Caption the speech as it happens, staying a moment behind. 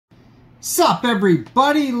Sup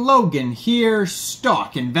everybody, Logan here,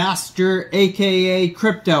 stock investor aka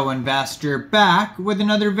crypto investor, back with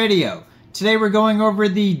another video. Today we're going over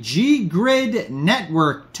the Ggrid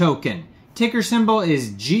network token. Ticker symbol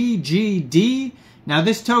is GGD. Now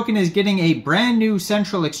this token is getting a brand new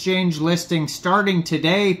central exchange listing starting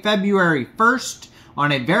today, February 1st,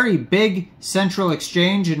 on a very big central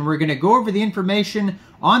exchange, and we're going to go over the information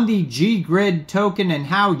on the Ggrid token and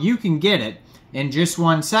how you can get it in just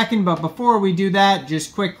 1 second. But before we do that,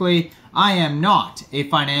 just quickly, I am not a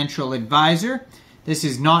financial advisor. This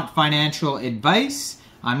is not financial advice.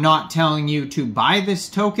 I'm not telling you to buy this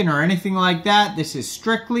token or anything like that. This is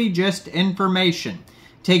strictly just information.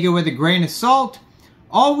 Take it with a grain of salt.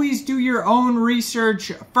 Always do your own research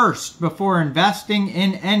first before investing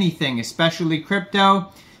in anything, especially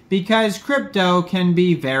crypto, because crypto can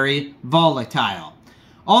be very volatile.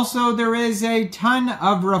 Also, there is a ton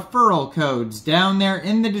of referral codes down there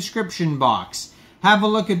in the description box. Have a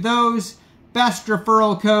look at those. Best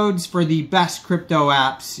referral codes for the best crypto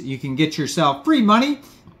apps. You can get yourself free money,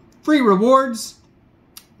 free rewards,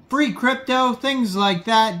 free crypto, things like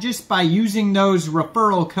that, just by using those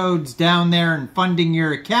referral codes down there and funding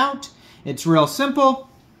your account. It's real simple.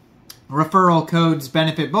 Referral codes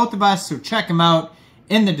benefit both of us, so check them out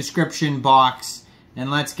in the description box. And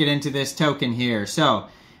let's get into this token here. So,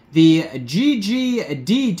 the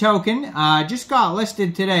GGD token just got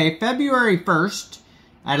listed today, February 1st,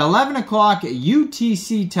 at 11 o'clock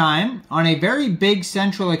UTC time on a very big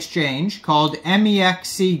central exchange called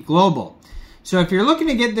Mexc Global. So if you're looking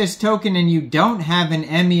to get this token and you don't have an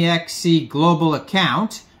Mexc Global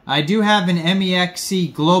account, I do have an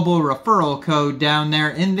Mexc Global referral code down there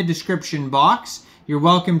in the description box. You're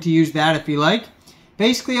welcome to use that if you like.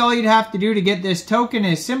 Basically, all you'd have to do to get this token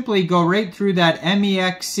is simply go right through that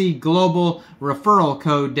Mexc Global referral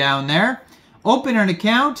code down there. Open an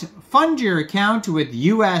account, fund your account with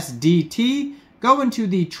USDT, go into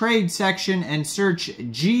the trade section and search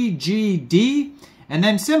GGD, and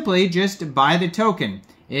then simply just buy the token.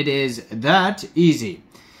 It is that easy.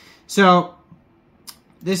 So,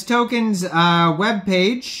 this token's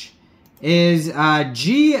webpage is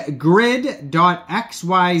ggrid.xyz.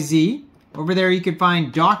 Over there you could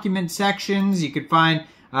find document sections. You could find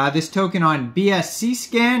this token on BSC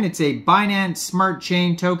scan. It's a Binance Smart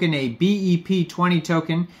Chain token, a BEP20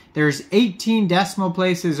 token. There's 18 decimal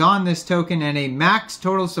places on this token and a max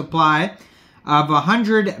total supply of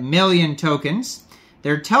 100 million tokens.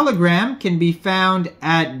 Their Telegram can be found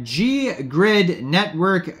at Ggrid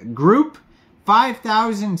Network Group.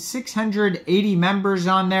 5,680 members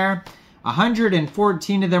on there.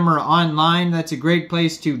 114 of them are online. That's a great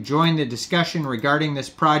place to join the discussion regarding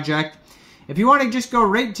this project. If you want to just go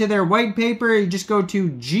right to their white paper, you just go to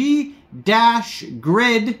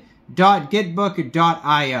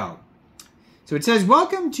g-grid.gitbook.io. So it says,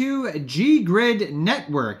 welcome to Ggrid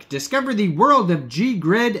Network. Discover the world of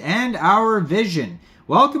Ggrid and our vision.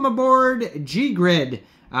 Welcome aboard Ggrid.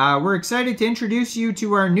 We're excited to introduce you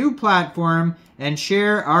to our new platform and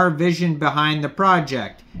share our vision behind the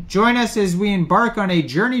project. Join us as we embark on a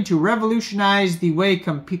journey to revolutionize the way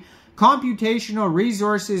computational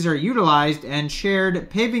resources are utilized and shared,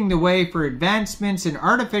 paving the way for advancements in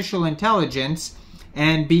artificial intelligence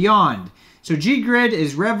and beyond. So Ggrid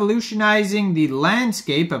is revolutionizing the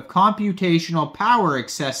landscape of computational power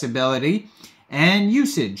accessibility and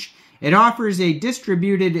usage. It offers a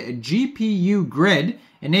distributed GPU grid,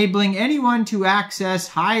 enabling anyone to access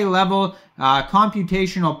high-level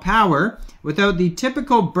computational power without the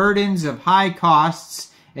typical burdens of high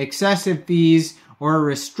costs, excessive fees, or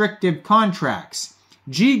restrictive contracts.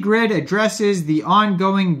 Ggrid addresses the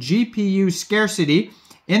ongoing GPU scarcity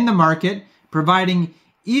in the market, providing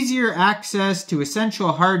easier access to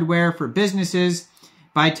essential hardware for businesses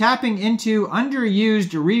by tapping into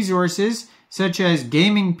underused resources such as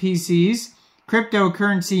gaming PCs,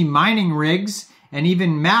 cryptocurrency mining rigs, and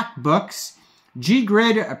even MacBooks.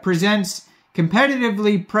 Ggrid presents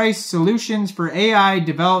competitively priced solutions for AI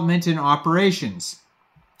development and operations.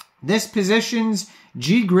 This positions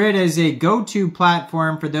Ggrid as a go-to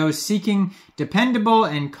platform for those seeking dependable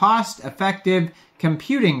and cost-effective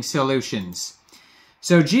computing solutions.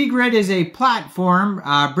 So Ggrid is a platform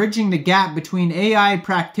bridging the gap between AI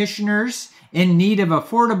practitioners in need of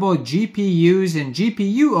affordable GPUs and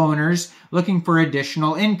GPU owners looking for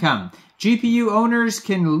additional income. GPU owners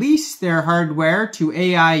can lease their hardware to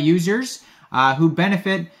AI users who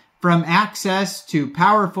benefit from access to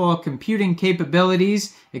powerful computing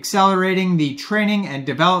capabilities, accelerating the training and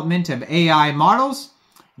development of AI models.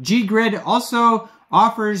 Ggrid also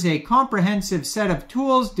offers a comprehensive set of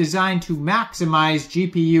tools designed to maximize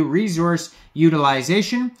GPU resource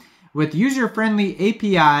utilization. With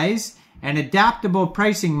user-friendly APIs and adaptable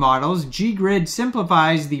pricing models, Ggrid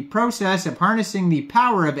simplifies the process of harnessing the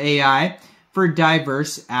power of AI for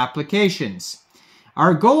diverse applications.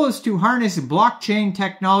 Our goal is to harness blockchain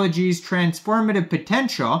technology's transformative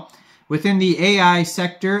potential within the AI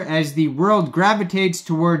sector as the world gravitates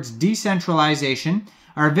towards decentralization.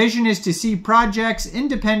 Our vision is to see projects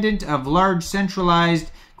independent of large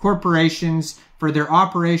centralized corporations for their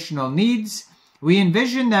operational needs. We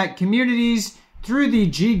envision that communities through the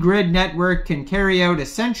Ggrid network can carry out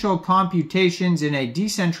essential computations in a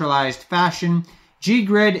decentralized fashion.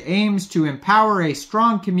 Ggrid aims to empower a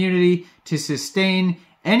strong community to sustain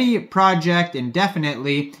any project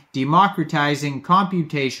indefinitely, democratizing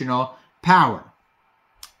computational power.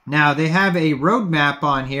 Now, they have a roadmap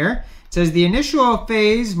on here. It says the initial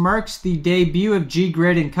phase marks the debut of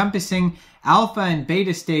Ggrid, encompassing alpha and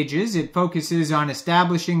beta stages. It focuses on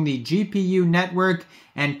establishing the GPU network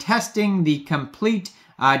and testing the complete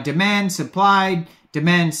demand-supply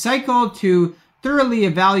demand cycle to thoroughly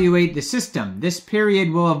evaluate the system. This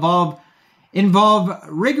period will involve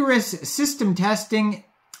rigorous system testing,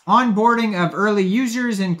 onboarding of early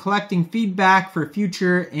users, and collecting feedback for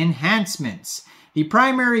future enhancements. The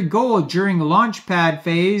primary goal during the launchpad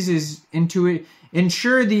phase is to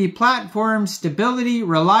ensure the platform's stability,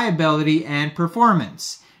 reliability, and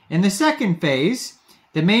performance. In the second phase,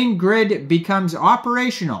 the main grid becomes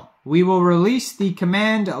operational. We will release the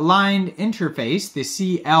command line interface, the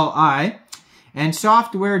CLI, and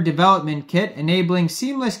software development kit, enabling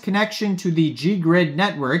seamless connection to the Ggrid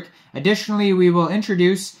network. Additionally, we will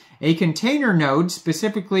introduce a container node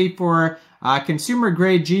specifically for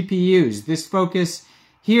consumer-grade GPUs. This focus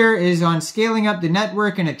here is on scaling up the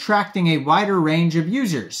network and attracting a wider range of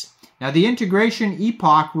users. Now, the integration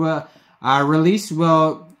epoch release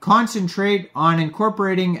will concentrate on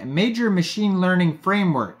incorporating major machine learning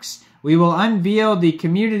frameworks. We will unveil the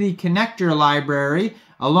community connector library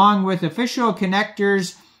along with official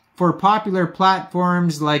connectors for popular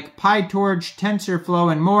platforms like PyTorch,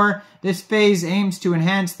 TensorFlow, and more. This phase aims to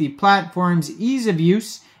enhance the platform's ease of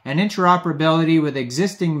use and interoperability with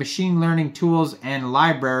existing machine learning tools and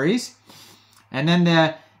libraries. And then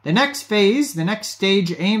the next phase, the next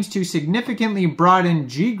stage, aims to significantly broaden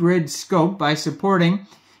Ggrid's scope by supporting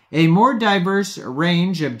a more diverse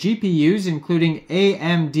range of GPUs, including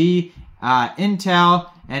AMD, Intel,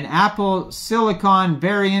 and Apple Silicon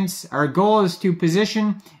variants. Our goal is to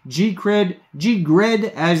position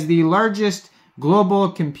Ggrid as the largest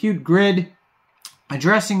global compute grid,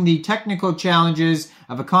 addressing the technical challenges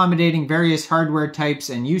of accommodating various hardware types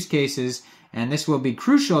and use cases, and this will be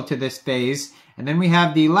crucial to this phase. And then we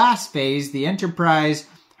have the last phase, the Enterprise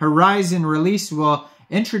Horizon release will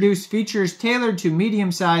introduce features tailored to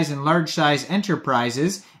medium-sized and large-size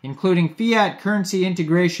enterprises, including fiat currency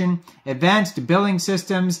integration, advanced billing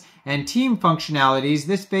systems, and team functionalities.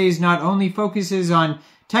 This phase not only focuses on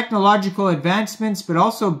technological advancements, but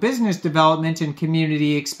also business development and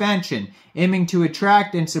community expansion, aiming to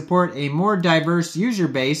attract and support a more diverse user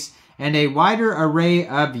base and a wider array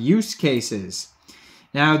of use cases.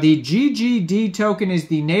 Now, the GGD token is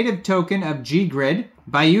the native token of Ggrid.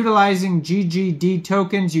 By utilizing GGD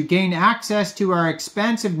tokens, you gain access to our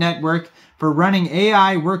expansive network for running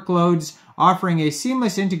AI workloads, offering a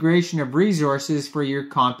seamless integration of resources for your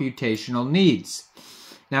computational needs.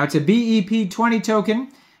 Now, it's a BEP20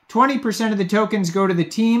 token. 20% of the tokens go to the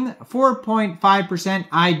team, 4.5%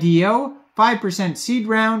 IDO, 5% seed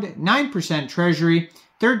round, 9% treasury,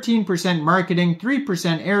 13% marketing,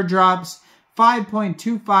 3% airdrops,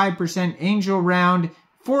 5.25% angel round,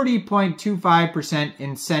 40.25%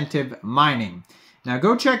 incentive mining. Now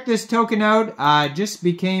go check this token out. Just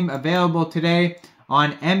became available today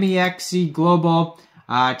on Mexc Global.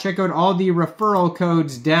 Check out all the referral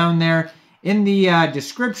codes down there in the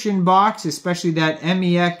description box, especially that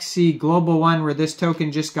Mexc Global one where this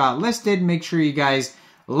token just got listed. Make sure you guys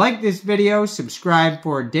like this video, subscribe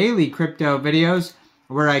for daily crypto videos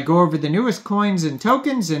where I go over the newest coins and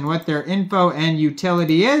tokens and what their info and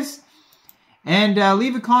utility is. And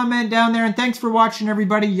leave a comment down there. And thanks for watching,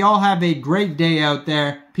 everybody. Y'all have a great day out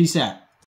there. Peace out.